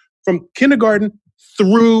school, from kindergarten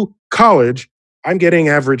through college, I'm getting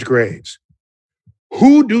average grades.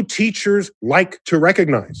 Who do teachers like to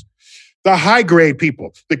recognize? the high grade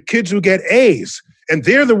people, the kids who get A's. And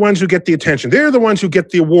they're the ones who get the attention. They're the ones who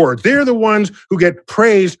get the awards. They're the ones who get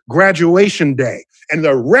praised graduation day. And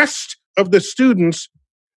the rest of the students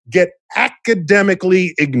get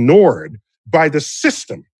academically ignored by the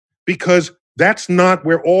system because that's not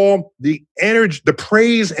where all the energy, the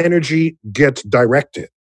praise energy gets directed.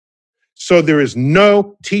 So there is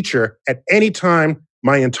no teacher at any time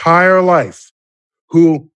my entire life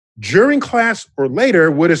who during class or later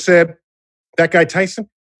would have said, that guy Tyson,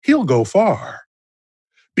 he'll go far.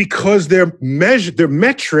 Because their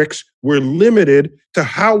metrics were limited to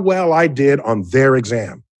how well I did on their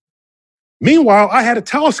exam. Meanwhile, I had a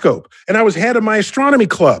telescope and I was head of my astronomy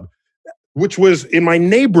club, which was in my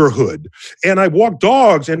neighborhood. And I walked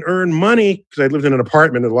dogs and earned money because I lived in an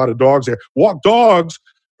apartment and a lot of dogs there. Walked dogs,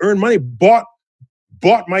 earned money, bought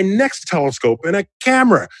my next telescope and a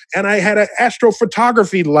camera. And I had an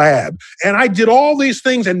astrophotography lab. And I did all these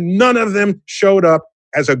things and none of them showed up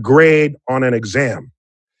as a grade on an exam.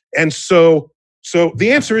 And so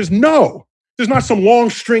the answer is no. There's not some long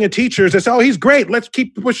string of teachers that say, oh, he's great, let's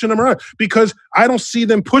keep pushing him around. Because I don't see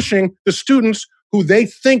them pushing the students who they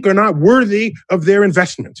think are not worthy of their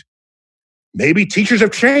investment. Maybe teachers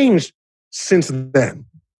have changed since then.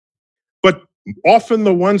 But often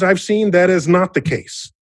the ones I've seen, that is not the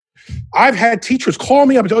case. I've had teachers call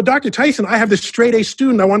me up and say, oh, Dr. Tyson, I have this straight A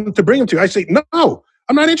student I wanted to bring him to. I say, no,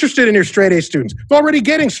 I'm not interested in your straight A students. They're already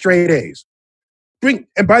getting straight A's.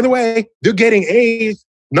 And by the way, they're getting A's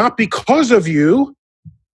not because of you,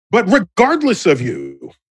 but regardless of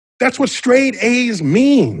you. That's what straight A's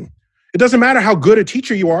mean. It doesn't matter how good a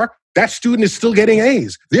teacher you are, that student is still getting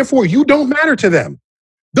A's. Therefore, you don't matter to them.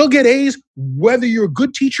 They'll get A's whether you're a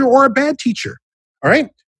good teacher or a bad teacher. All right?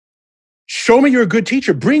 Show me you're a good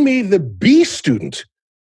teacher. Bring me the B student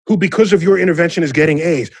who, because of your intervention, is getting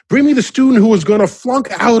A's. Bring me the student who is going to flunk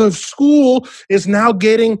out of school, is now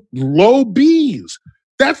getting low B's.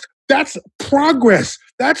 That's progress.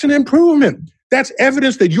 That's an improvement. That's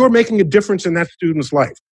evidence that you're making a difference in that student's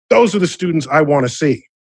life. Those are the students I want to see.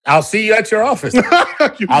 I'll see you at your office.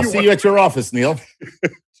 I'll see you at your office, Neil.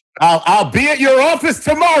 I'll be at your office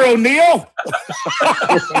tomorrow, Neil.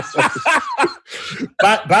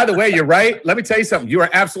 By the way, you're right. Let me tell you something. You are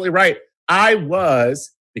absolutely right. I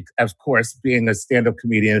was, of course, being a stand-up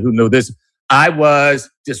comedian who knew this, I was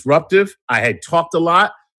disruptive. I had talked a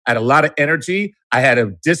lot. I had a lot of energy.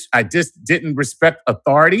 I just didn't respect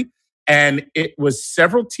authority. And it was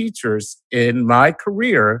several teachers in my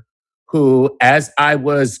career who, as I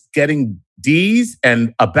was getting D's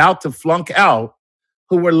and about to flunk out,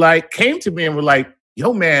 who came to me and were like,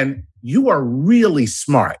 yo, man, you are really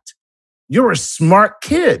smart. You're a smart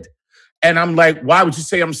kid. And I'm like, why would you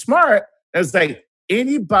say I'm smart? And it's like,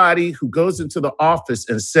 anybody who goes into the office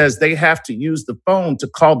and says they have to use the phone to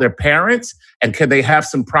call their parents and can they have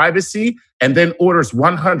some privacy and then orders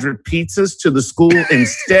 100 pizzas to the school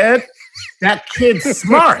instead, that kid's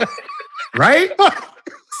smart, right?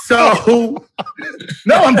 So,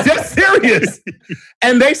 no, I'm just serious.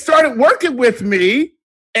 And they started working with me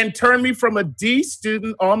and turned me from a D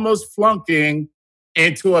student almost flunking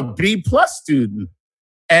into a B+ student.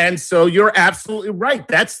 And so you're absolutely right.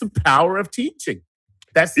 That's the power of teaching.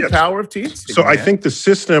 That's the power of teaching. So man. I think the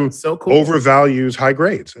system overvalues high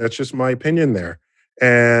grades. That's just my opinion there.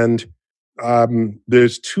 And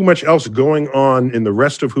there's too much else going on in the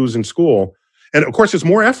rest of who's in school. And of course, it's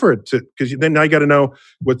more effort because then now you got to know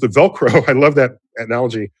what the Velcro. I love that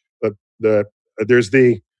analogy. There's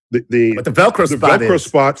the Velcro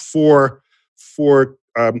spot for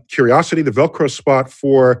curiosity. The Velcro spot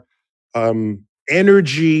for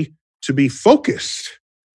energy to be focused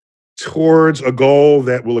towards a goal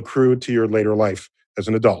that will accrue to your later life as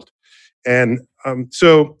an adult. And I'm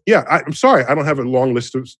sorry, I don't have a long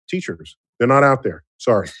list of teachers. They're not out there.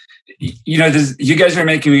 Sorry. You know, you guys are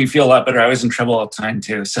making me feel a lot better. I was in trouble all the time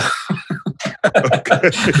too. So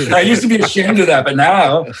I used to be ashamed of that, but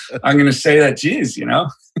now I'm going to say that, geez,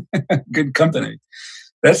 good company.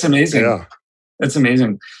 That's amazing. Yeah. That's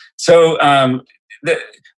amazing. So,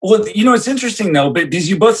 it's interesting though, because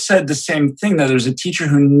you both said the same thing, that there's a teacher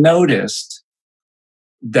who noticed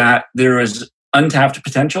that there was untapped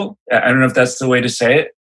potential. I don't know if that's the way to say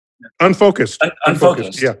it. Unfocused.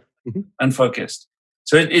 Unfocused. Yeah. Mm-hmm. Unfocused.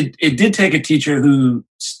 So it did take a teacher who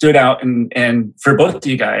stood out and for both of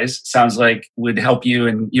you guys, sounds like would help you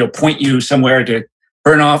and point you somewhere to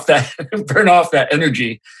burn off that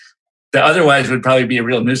energy that otherwise would probably be a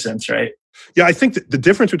real nuisance, right? Yeah, I think the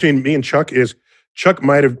difference between me and Chuck is Chuck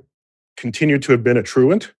might have continued to have been a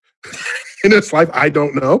truant in his life. I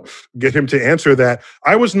don't know. Get him to answer that.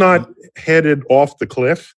 I was not headed off the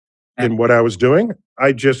cliff in what I was doing.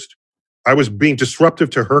 I just I was being disruptive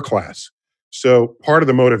to her class. So part of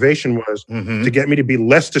the motivation was to get me to be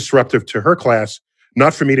less disruptive to her class,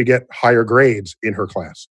 not for me to get higher grades in her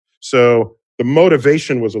class. So the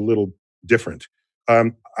motivation was a little different.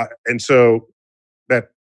 And so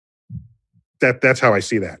that's how I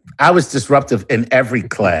see that. I was disruptive in every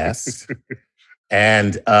class.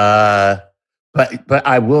 And but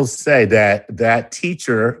I will say that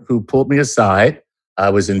teacher who pulled me aside, I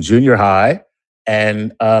was in junior high,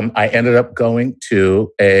 and I ended up going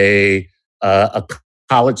to a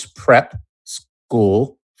college prep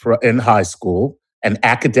school in high school, an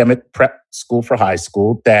academic prep school for high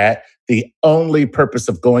school, that the only purpose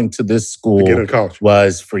of going to this school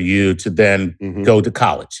was for you to then go to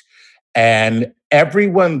college. And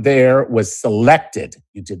everyone there was selected.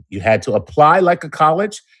 You had to apply like a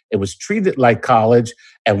college. It was treated like college.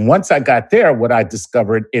 And once I got there, what I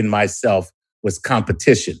discovered in myself was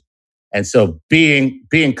competition. And so being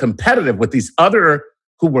competitive with these other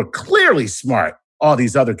who were clearly smart, all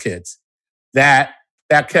these other kids, that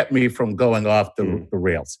kept me from going off the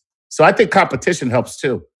rails. So I think competition helps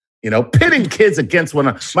too. You know, pitting kids against one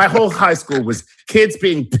another. My whole high school was kids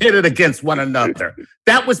being pitted against one another.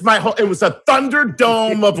 That was it was a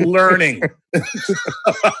Thunderdome of learning.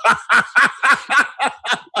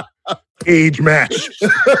 Age match.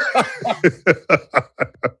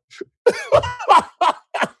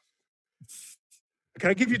 Can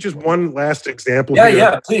I give you just one last example?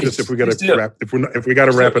 Yeah, please. Just if we got to wrap, if we got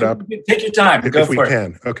to wrap it up. Take your time. If we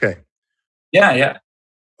can. Okay. Yeah.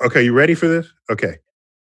 Okay, you ready for this? Okay.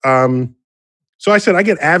 So I said I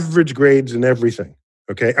get average grades in everything.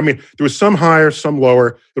 Okay. I mean, there was some higher, some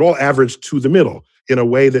lower. It all averaged to the middle in a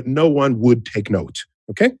way that no one would take note.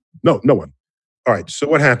 Okay. No one. All right. So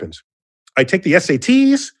what happens? I take the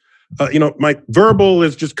SATs. My verbal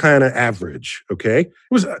is just kind of average. Okay. It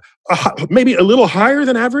was maybe a little higher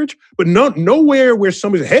than average, but nowhere where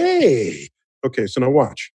somebody's, hey. Okay. So now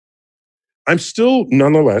watch. I'm still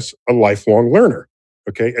nonetheless a lifelong learner.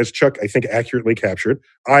 Okay, as Chuck, I think, accurately captured,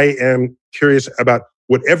 I am curious about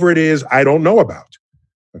whatever it is I don't know about.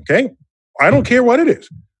 Okay, I don't care what it is.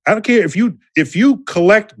 I don't care if you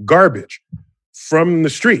collect garbage from the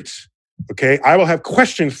streets. Okay, I will have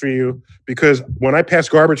questions for you because when I pass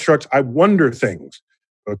garbage trucks, I wonder things.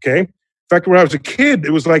 Okay, in fact, when I was a kid,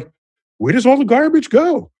 it was like, where does all the garbage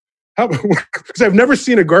go? Because I've never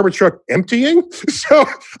seen a garbage truck emptying. So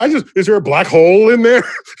is there a black hole in there?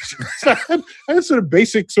 So I had sort of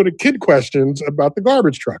basic sort of kid questions about the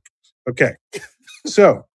garbage truck. Okay.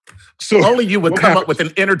 So only you would come up with an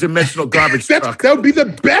interdimensional garbage truck. That would be the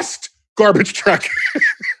best garbage truck.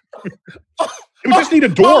 We just need a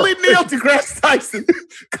door. Only Neil deGrasse Tyson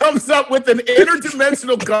comes up with an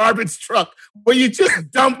interdimensional garbage truck where you just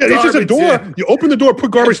dump garbage. It's just a door. In. You open the door, put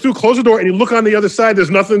garbage through, close the door, and you look on the other side. There's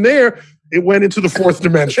nothing there. It went into the fourth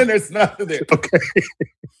dimension. And there's nothing there. Okay.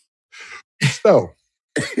 So,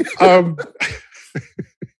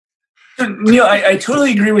 Neil, I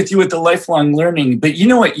totally agree with you with the lifelong learning, but you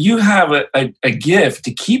know what? You have a gift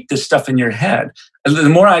to keep this stuff in your head. The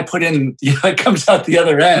more I put in, it comes out the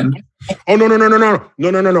other end. Oh,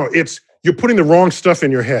 no. It's you're putting the wrong stuff in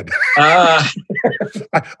your head.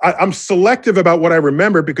 I'm selective about what I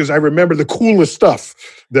remember because I remember the coolest stuff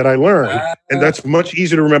that I learned. And that's much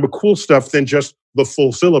easier to remember cool stuff than just the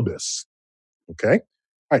full syllabus. Okay?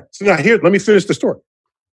 All right. So now here, let me finish the story.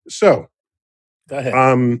 So, go ahead.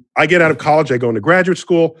 I get out of college, I go into graduate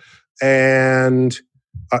school, and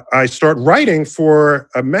I start writing for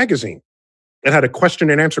a magazine. It had a question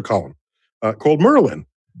and answer column called Merlin.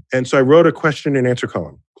 And so I wrote a question and answer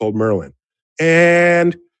column called Merlin.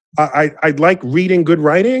 And I like reading good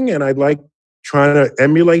writing, and I like trying to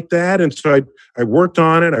emulate that. And so I worked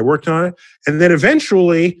on it. And then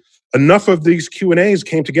eventually, enough of these Q&As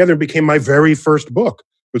came together and became my very first book.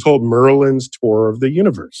 It was called Merlin's Tour of the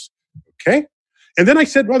Universe. Okay? And then I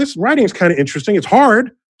said, well, this writing is kind of interesting. It's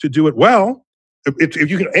hard to do it well. If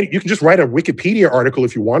you can just write a Wikipedia article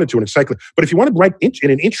if you wanted to, an encyclopedia. But if you want to write in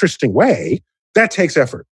an interesting way, that takes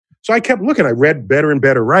effort. So I kept looking. I read better and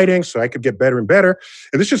better writing so I could get better and better.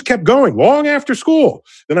 And this just kept going long after school.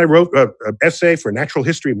 Then I wrote an essay for Natural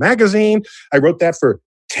History Magazine. I wrote that for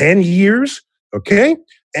 10 years. Okay.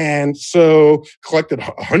 And so collected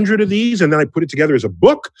 100 of these, and then I put it together as a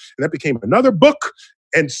book, and that became another book.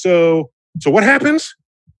 And so what happens?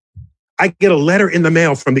 I get a letter in the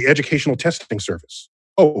mail from the Educational Testing Service.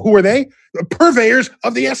 Oh, who are they? The purveyors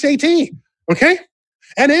of the SAT. Okay?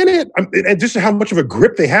 And in it, and this is how much of a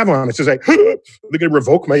grip they have on it. It says like, they're going to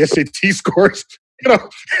revoke my SAT scores.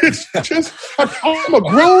 It's just, I'm a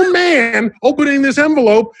grown man opening this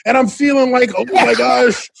envelope, and I'm feeling like, oh my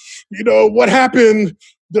gosh, what happened?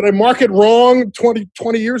 Did I mark it wrong 20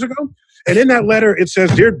 years ago? And in that letter, it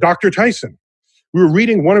says, Dear Dr. Tyson, we were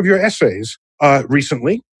reading one of your essays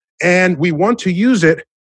recently, and we want to use it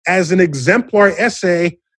as an exemplar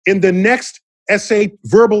essay in the next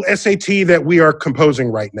verbal SAT that we are composing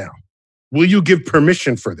right now. Will you give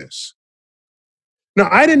permission for this? Now,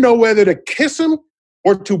 I didn't know whether to kiss him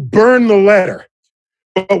or to burn the letter.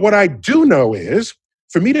 But what I do know is,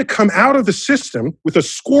 for me to come out of the system with a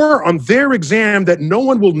score on their exam that no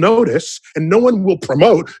one will notice and no one will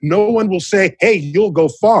promote, no one will say, hey, you'll go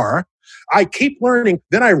far, I keep learning,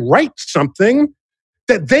 then I write something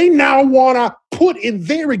that they now want to put in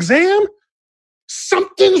their exam.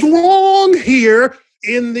 Something's wrong here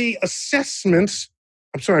in the assessments.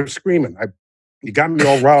 I'm sorry, I'm screaming. You got me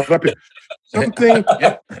all riled up here. Something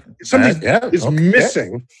is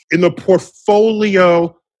missing in the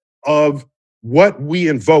portfolio of what we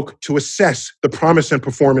invoke to assess the promise and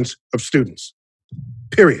performance of students,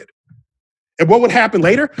 period. And what would happen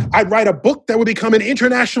later? I'd write a book that would become an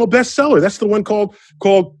international bestseller. That's the one called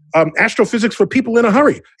Astrophysics for People in a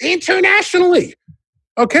Hurry. Internationally,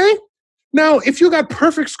 okay? Now, if you got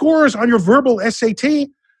perfect scores on your verbal SAT,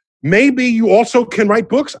 maybe you also can write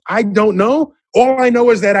books. I don't know. All I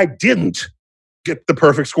know is that I didn't get the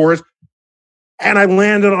perfect scores, and I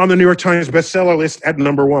landed on the New York Times bestseller list at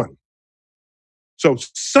number 1. So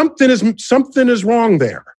something is wrong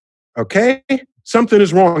there, okay? Something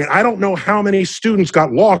is wrong. And I don't know how many students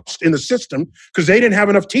got lost in the system because they didn't have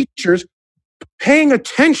enough teachers paying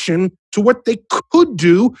attention to what they could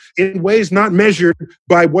do in ways not measured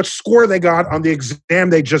by what score they got on the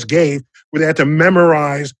exam they just gave, where they had to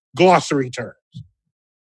memorize glossary terms.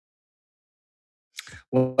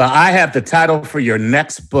 Well, I have the title for your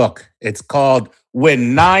next book. It's called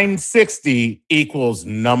When 960 Equals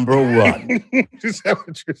Number 1. Is that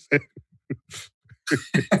what you're saying?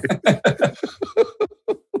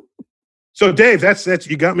 So, Dave, that's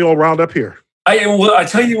you got me all riled up here. I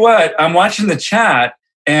tell you what, I'm watching the chat,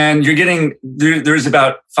 and you're getting there's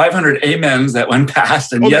about 500 amens that went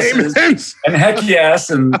past, and yeses, amens. And heck yes,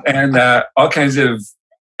 and all kinds of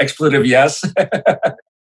expletive yes.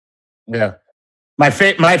 Yeah. My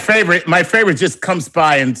favorite just comes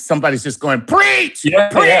by and somebody's just going, preach! Preach!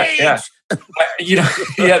 Yeah.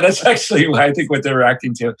 That's actually I think what they're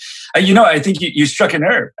reacting to. I think you struck a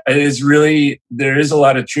nerve. It is really, there is a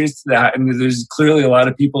lot of truth to that. And there's clearly a lot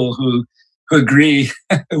of people who agree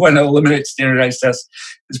when to eliminate standardized tests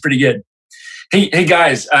is pretty good. Hey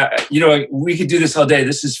guys, we could do this all day.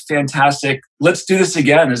 This is fantastic. Let's do this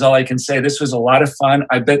again is all I can say. This was a lot of fun.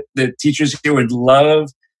 I bet the teachers here would love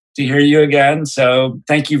to hear you again. So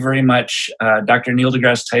thank you very much, Dr. Neil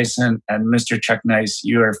deGrasse Tyson and Mr. Chuck Nice.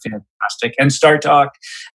 You are fantastic. And Star Talk.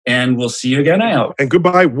 And we'll see you again, I hope. And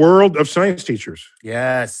goodbye, world of science teachers.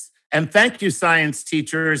 Yes. And thank you, science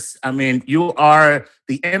teachers. I mean, you are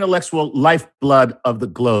the intellectual lifeblood of the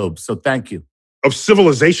globe. So thank you. Of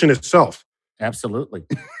civilization itself. Absolutely.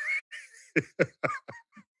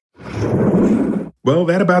 Well,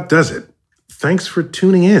 that about does it. Thanks for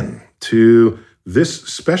tuning in to this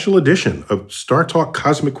special edition of Star Talk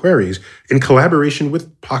Cosmic Queries in collaboration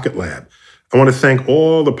with Pocket Lab. I want to thank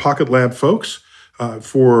all the Pocket Lab folks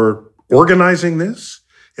for organizing this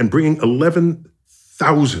and bringing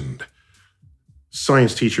 11,000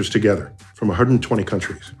 science teachers together from 120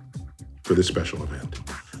 countries for this special event.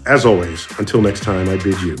 As always, until next time, I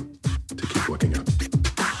bid you to keep looking up.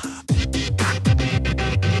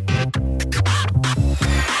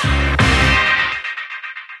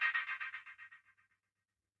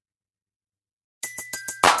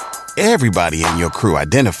 Everybody in your crew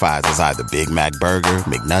identifies as either Big Mac Burger,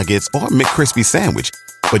 McNuggets, or McCrispy Sandwich.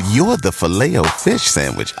 But you're the Filet-O-Fish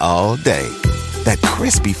Sandwich all day. That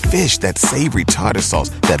crispy fish, that savory tartar sauce,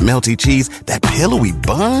 that melty cheese, that pillowy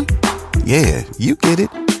bun. Yeah, you get it.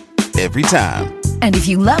 Every time. And if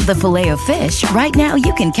you love the Filet-O-Fish, right now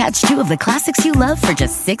you can catch 2 of the classics you love for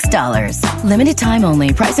just $6. Limited time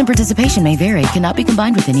only. Price and participation may vary. Cannot be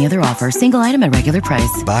combined with any other offer. Single item at regular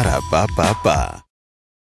price. Ba-da-ba-ba-ba.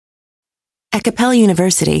 At Capella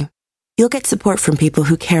University, you'll get support from people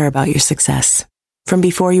who care about your success. From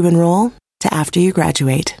before you enroll to after you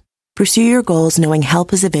graduate, pursue your goals knowing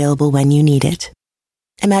help is available when you need it.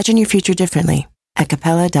 Imagine your future differently at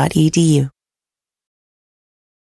capella.edu.